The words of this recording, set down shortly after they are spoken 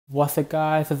What's up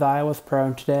guys, it's iOS Pro,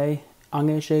 and today I'm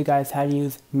going to show you guys how to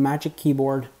use Magic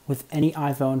Keyboard with any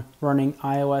iPhone running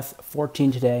iOS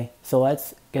 14 today. So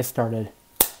let's get started.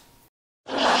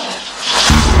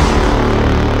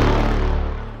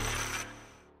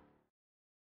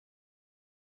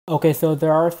 Okay, so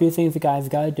there are a few things you guys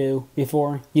gotta do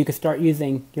before you can start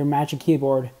using your Magic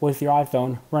Keyboard with your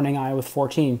iPhone running iOS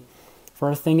 14.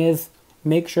 First thing is,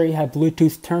 make sure you have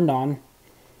Bluetooth turned on.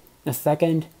 The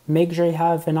second, make sure you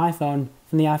have an iPhone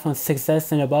from the iPhone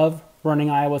 6s and above running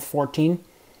iOS 14.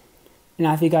 And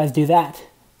after you guys do that,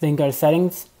 then go to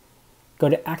Settings, go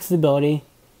to Accessibility,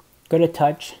 go to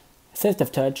Touch,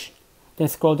 Assistive Touch, then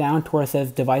scroll down to where it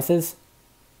says Devices,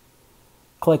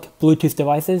 click Bluetooth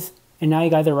Devices, and now you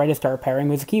guys are ready to start pairing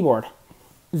with the keyboard.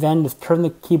 Then just turn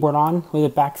the keyboard on with a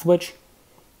back switch.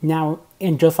 Now,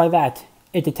 and just like that,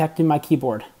 it detected my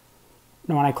keyboard.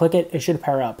 And when I click it, it should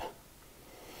pair up.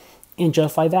 And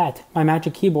just like that, my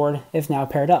Magic Keyboard is now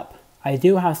paired up. I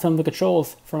do have some of the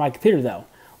controls for my computer though,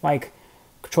 like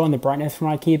controlling the brightness for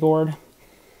my keyboard,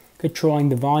 controlling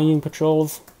the volume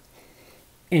controls,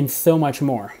 and so much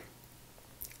more.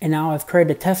 And now I've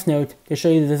created a test note to show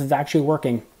you that this is actually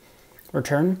working.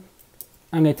 Return.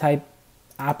 I'm going to type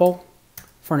Apple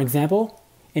for an example.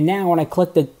 And now when I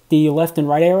click the left and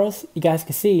right arrows, you guys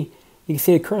can see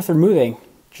the cursor moving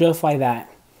just like that.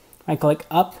 When I click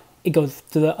up, it goes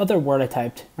to the other word I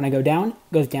typed. When I go down,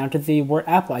 it goes down to the word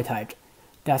Apple I typed.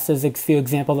 That's just a few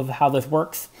examples of how this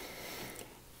works.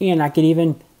 And I could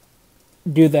even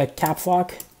do the caps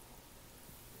lock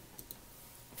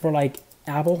for like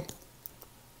Apple,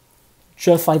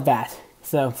 just like that.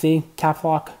 So see, caps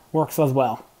lock works as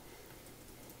well.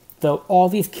 So all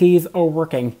these keys are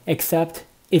working, except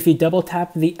if you double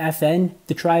tap the FN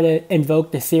to try to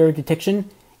invoke the Siri detection,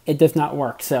 it does not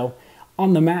work. So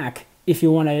on the Mac, if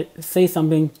you want to say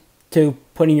something to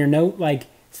put in your note, like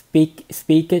speak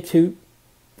it to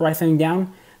write something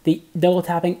down, the double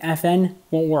tapping FN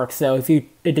won't work. So if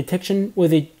the detection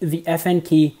with the FN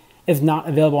key is not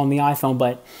available on the iPhone,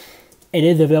 but it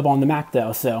is available on the Mac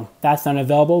though, so that's not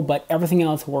available, but everything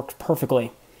else works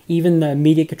perfectly. Even the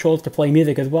media controls to play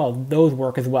music as well, those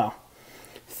work as well.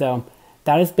 So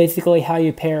that is basically how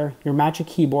you pair your Magic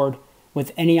Keyboard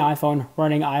with any iPhone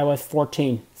running iOS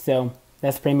 14. So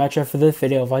that's pretty much it for this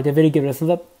video. If you liked the video, give it a thumbs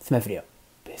up. It's my video.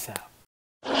 Peace out.